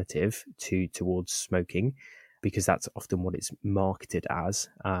alternative towards smoking, because that's often what it's marketed as.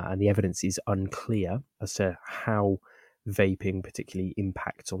 And the evidence is unclear as to how vaping particularly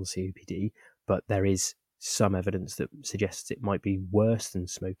impacts on COPD, but there is some evidence that suggests it might be worse than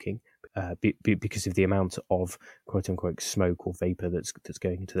smoking because of the amount of quote-unquote smoke or vapor that's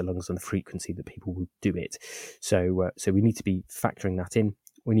going into the lungs and the frequency that people will do it. So we need to be factoring that in.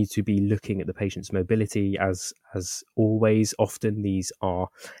 We need to be looking at the patient's mobility as always. Often these are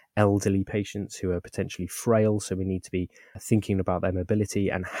elderly patients who are potentially frail, so we need to be thinking about their mobility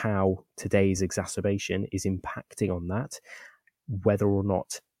and how today's exacerbation is impacting on that, whether or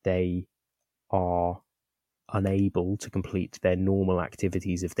not they are unable to complete their normal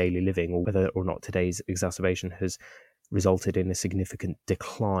activities of daily living, or whether or not today's exacerbation has resulted in a significant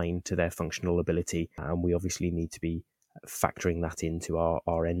decline to their functional ability. And we obviously need to be factoring that into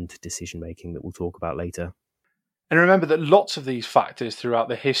our end decision making that we'll talk about later. And remember that lots of these factors throughout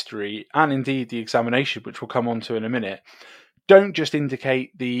the history, and indeed the examination, which we'll come on to in a minute, don't just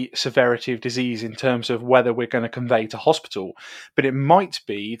indicate the severity of disease in terms of whether we're going to convey to hospital, but it might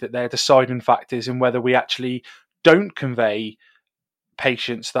be that they're deciding factors in whether we actually don't convey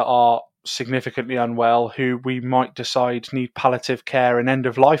patients that are significantly unwell who we might decide need palliative care and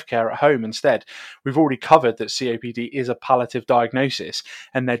end-of-life care at home instead. We've already covered that COPD is a palliative diagnosis,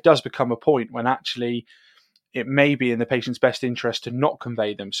 and there does become a point when actually it may be in the patient's best interest to not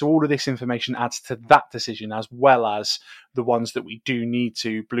convey them. So all of this information adds to that decision, as well as the ones that we do need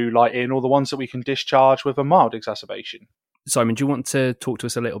to blue light in, or the ones that we can discharge with a mild exacerbation. Simon, do you want to talk to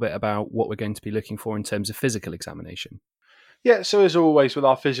us a little bit about what we're going to be looking for in terms of physical examination? Yeah, so as always with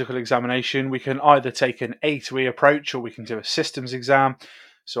our physical examination, we can either take an A to E approach, or we can do a systems exam.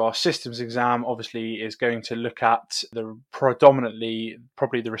 So our systems exam obviously is going to look at predominantly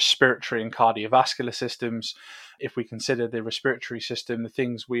probably the respiratory and cardiovascular systems. If we consider the respiratory system, the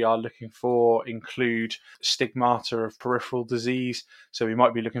things we are looking for include stigmata of peripheral disease. So we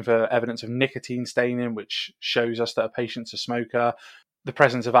might be looking for evidence of nicotine staining, which shows us that a patient's a smoker. The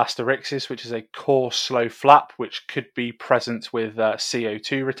presence of asterixis, which is a coarse, slow flap, which could be present with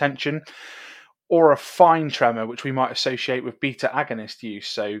CO2 retention, or a fine tremor, which we might associate with beta agonist use,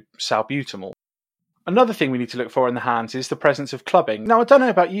 so salbutamol. Another thing we need to look for in the hands is the presence of clubbing. Now, I don't know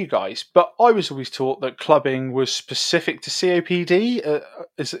about you guys, but I was always taught that clubbing was specific to COPD.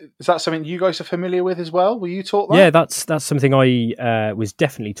 Is that something you guys are familiar with as well? Were you taught that? Yeah, that's something I was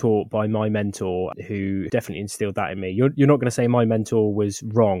definitely taught by my mentor, who definitely instilled that in me. You're not going to say my mentor was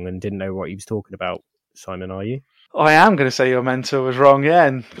wrong and didn't know what he was talking about, Simon, are you? I am going to say your mentor was wrong, yeah,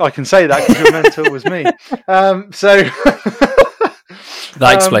 and I can say that because your mentor was me.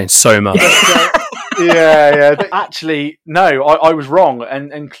 That explains so much. Yeah. But actually, no, I was wrong,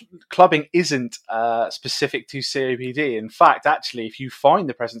 and clubbing isn't specific to COPD. In fact, actually, if you find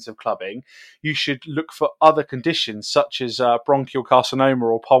the presence of clubbing, you should look for other conditions such as bronchial carcinoma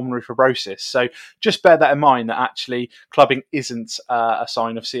or pulmonary fibrosis. So just bear that in mind, that actually clubbing isn't a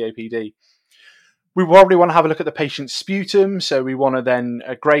sign of COPD. We probably want to have a look at the patient's sputum, so we want to then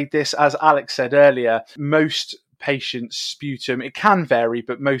grade this. As Alex said earlier, most patient's sputum, it can vary,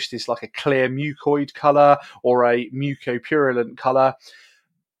 but most is like a clear mucoid colour or a mucopurulent colour.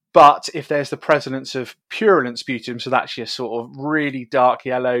 But if there's the presence of purulent sputum, so that's actually a sort of really dark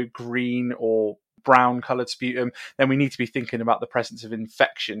yellow, green or brown coloured sputum, then we need to be thinking about the presence of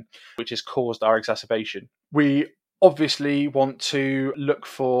infection, which has caused our exacerbation. We obviously want to look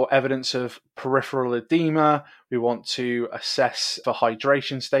for evidence of peripheral edema. We want to assess for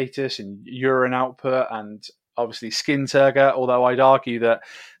hydration status and urine output, and obviously skin turgor, although I'd argue that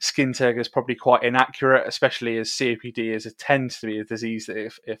skin turgor is probably quite inaccurate, especially as COPD tends to be a disease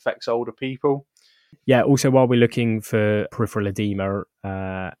that affects older people. Yeah, also while we're looking for peripheral edema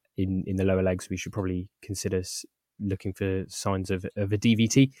in the lower legs, we should probably consider looking for signs of a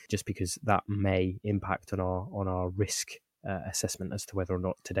DVT, just because that may impact on our risk assessment as to whether or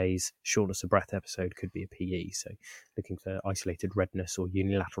not today's shortness of breath episode could be a PE. So looking for isolated redness or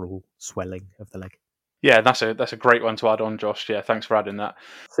unilateral swelling of the leg. Yeah, that's a great one to add on, Josh. Yeah, thanks for adding that.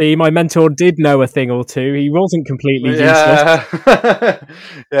 See, my mentor did know a thing or two. He wasn't completely useless.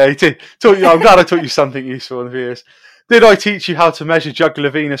 Yeah, he did. I'm glad I taught you something useful in the viewers. Did I teach you how to measure jugular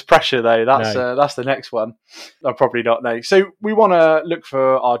venous pressure, though? That's the next one. I'm probably not, no. So we want to look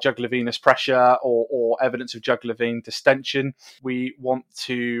for our jugular venous pressure or evidence of jugular vein distension. We want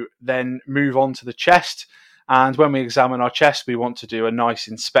to then move on to the chest. And when we examine our chest, we want to do a nice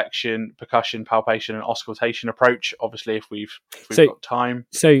inspection, percussion, palpation, and auscultation approach, obviously, if we've got time.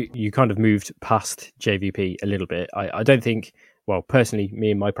 So you kind of moved past JVP a little bit. I don't think, well, personally,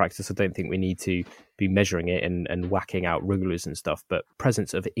 me and my practice, I don't think we need to be measuring it and whacking out rulers and stuff, but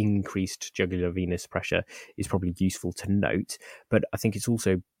presence of increased jugular venous pressure is probably useful to note. But I think it's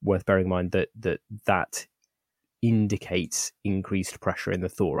also worth bearing in mind that indicates increased pressure in the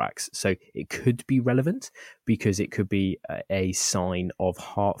thorax. So it could be relevant because it could be a sign of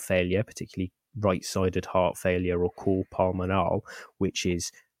heart failure, particularly right-sided heart failure or cor pulmonale, which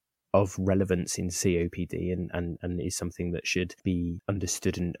is of relevance in COPD and is something that should be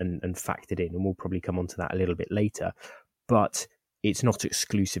understood and factored in. And we'll probably come on to that a little bit later. But it's not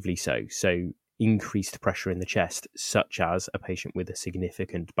exclusively so. So increased pressure in the chest, such as a patient with a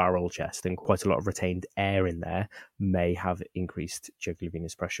significant barrel chest and quite a lot of retained air in there, may have increased jugular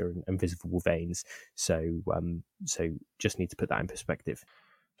venous pressure and visible veins. So just need to put that in perspective.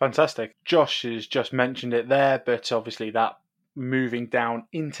 Fantastic. Josh has just mentioned it there, but obviously that moving down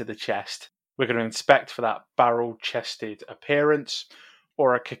into the chest, We're going to inspect for that barrel-chested appearance,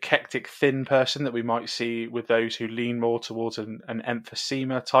 or a cachectic thin person that we might see with those who lean more towards an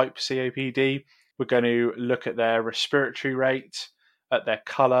emphysema type COPD. We're going to look at their respiratory rate, at their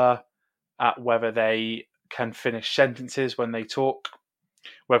colour, at whether they can finish sentences when they talk,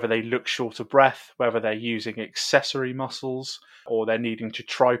 whether they look short of breath, whether they're using accessory muscles, or they're needing to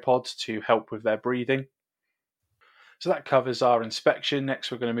tripod to help with their breathing. So that covers our inspection.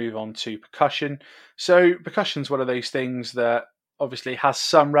 Next, we're going to move on to percussion. So percussion is one of those things that obviously has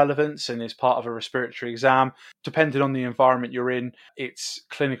some relevance and is part of a respiratory exam. Depending on the environment you're in, its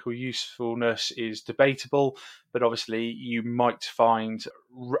clinical usefulness is debatable, but obviously you might find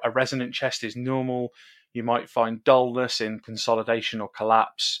a resonant chest is normal. You might find dullness in consolidation or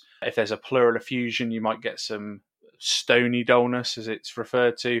collapse. If there's a pleural effusion, you might get some stony dullness, as it's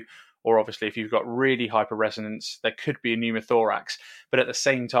referred to. Or obviously, if you've got really hyperresonance, there could be a pneumothorax. But at the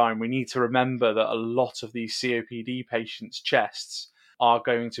same time, we need to remember that a lot of these COPD patients' chests are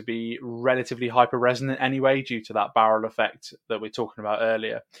going to be relatively hyperresonant anyway, due to that barrel effect that we're talking about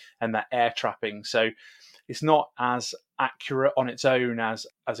earlier and that air trapping. So it's not as accurate on its own as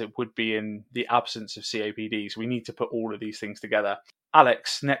it would be in the absence of COPD. So we need to put all of these things together.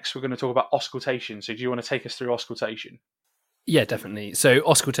 Alex, next we're going to talk about auscultation. So do you want to take us through auscultation? Yeah, definitely. So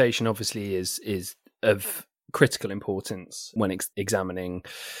auscultation obviously is of critical importance when examining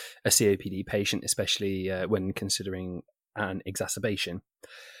a COPD patient, especially when considering an exacerbation.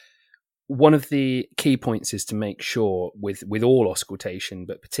 One of the key points is to make sure with all auscultation,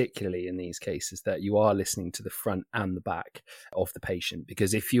 but particularly in these cases, that you are listening to the front and the back of the patient.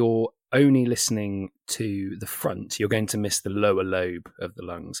 Because if you're only listening to the front, you're going to miss the lower lobe of the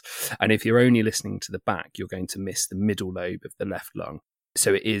lungs. And if you're only listening to the back, you're going to miss the middle lobe of the left lung.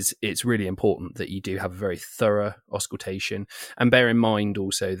 So it's really important that you do have a very thorough auscultation. And bear in mind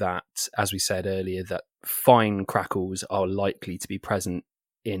also that, as we said earlier, that fine crackles are likely to be present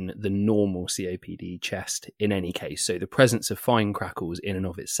in the normal COPD chest in any case. So the presence of fine crackles in and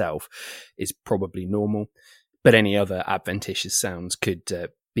of itself is probably normal, but any other adventitious sounds could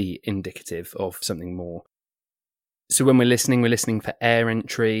be indicative of something more. So when we're listening for air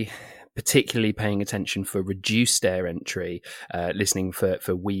entry, particularly paying attention for reduced air entry, listening for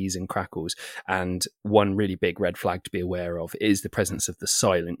wheeze and crackles. And one really big red flag to be aware of is the presence of the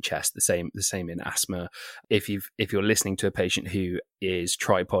silent chest, the same in asthma. If you're listening to a patient who is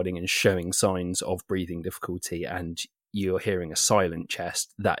tripoding and showing signs of breathing difficulty and you're hearing a silent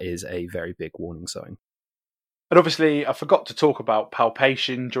chest, that is a very big warning sign. And obviously, I forgot to talk about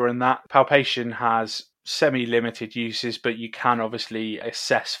palpation during that. Palpation has semi-limited uses, but you can obviously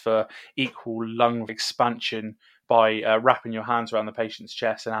assess for equal lung expansion by wrapping your hands around the patient's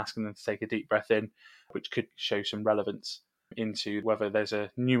chest and asking them to take a deep breath in, which could show some relevance into whether there's a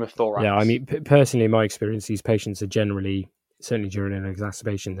pneumothorax. Yeah, I mean, personally, in my experience, these patients are generally, certainly during an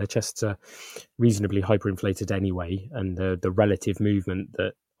exacerbation, their chests are reasonably hyperinflated anyway, and the relative movement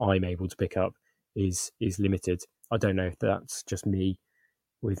that I'm able to pick up is limited. I don't know if that's just me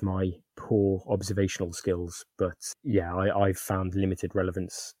with my poor observational skills, but yeah, I've found limited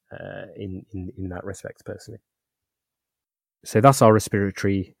relevance in that respect personally. So that's our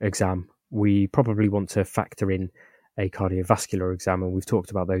respiratory exam. We probably want to factor in a cardiovascular exam, and we've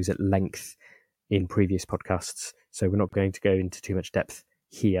talked about those at length in previous podcasts, so we're not going to go into too much depth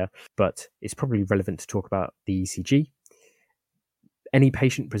here, but it's probably relevant to talk about the ECG. Any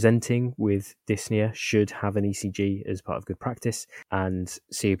patient presenting with dyspnea should have an ECG as part of good practice, and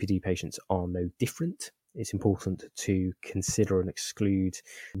COPD patients are no different. It's important to consider and exclude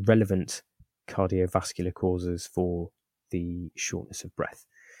relevant cardiovascular causes for the shortness of breath.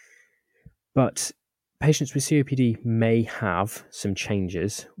 But patients with COPD may have some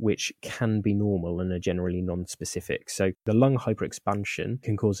changes which can be normal and are generally non-specific. So the lung hyperexpansion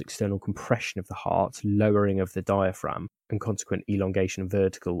can cause external compression of the heart, lowering of the diaphragm, and consequent elongation and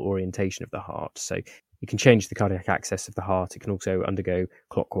vertical orientation of the heart. So it can change the cardiac axis of the heart. It can also undergo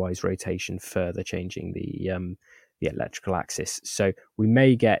clockwise rotation, further changing the electrical axis. So we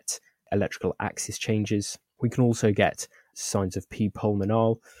may get electrical axis changes. We can also get signs of P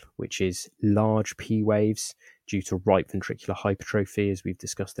pulmonale, which is large P waves due to right ventricular hypertrophy, as we've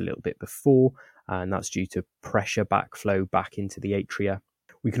discussed a little bit before, and that's due to pressure backflow back into the atria.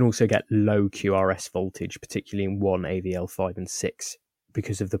 We can also get low QRS voltage, particularly in 1 AVL 5 and 6,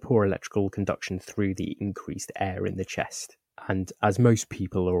 because of the poor electrical conduction through the increased air in the chest. And as most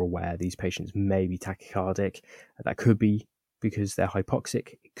people are aware, these patients may be tachycardic. That could be because they're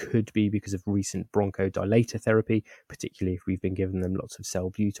hypoxic. It could be because of recent bronchodilator therapy, particularly if we've been giving them lots of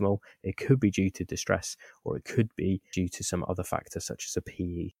salbutamol. It could be due to distress, or it could be due to some other factor such as a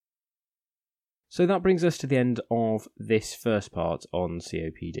PE. So that brings us to the end of this first part on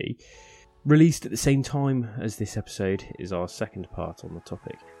COPD. Released at the same time as this episode is our second part on the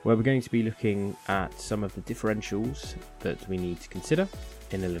topic, where we're going to be looking at some of the differentials that we need to consider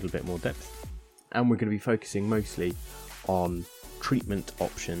in a little bit more depth. And we're going to be focusing mostly on treatment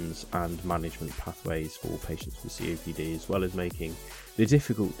options and management pathways for patients with COPD, as well as making the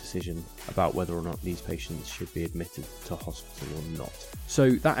difficult decision about whether or not these patients should be admitted to hospital or not.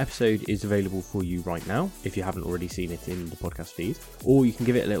 So that episode is available for you right now if you haven't already seen it in the podcast feed, or you can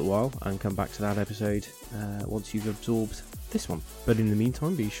give it a little while and come back to that episode once you've absorbed this one. But in the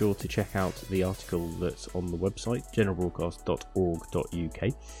meantime, be sure to check out the article that's on the website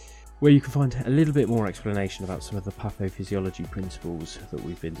generalbroadcast.org.uk, where you can find a little bit more explanation about some of the pathophysiology principles that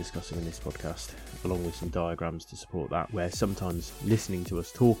we've been discussing in this podcast, along with some diagrams to support that, where sometimes listening to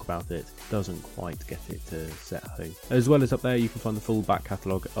us talk about it doesn't quite get it to set home. As well as up there, you can find the full back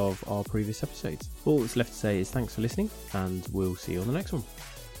catalogue of our previous episodes. All that's left to say is thanks for listening, and we'll see you on the next one.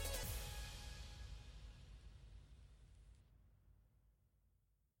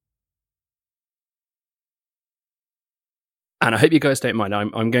 And I hope you guys don't mind.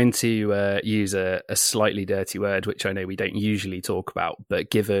 I'm going to use a slightly dirty word, which I know we don't usually talk about, but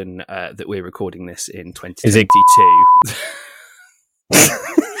given that we're recording this in 2022...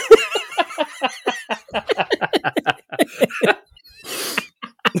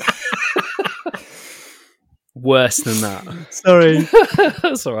 Worse than that. Sorry.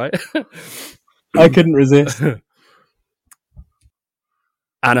 That's all right. I couldn't resist.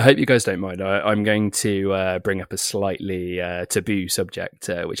 And I hope you guys don't mind. I'm going to bring up a slightly taboo subject,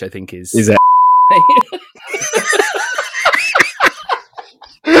 which I think is... Is it?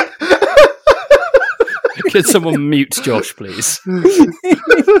 Could someone mute Josh, please?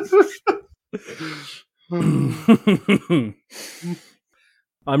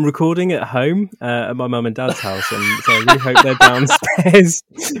 I'm recording at home at my mum and dad's house, and so I really hope they're downstairs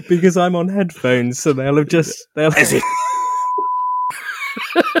because I'm on headphones, so they'll have...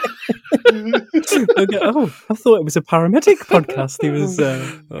 Okay, oh, I thought it was a paramedic podcast. He was.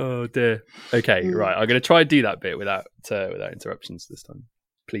 Oh dear. Okay, right. I'm going to try and do that bit without interruptions this time,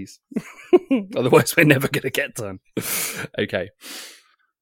 please. Otherwise, we're never going to get done. Okay.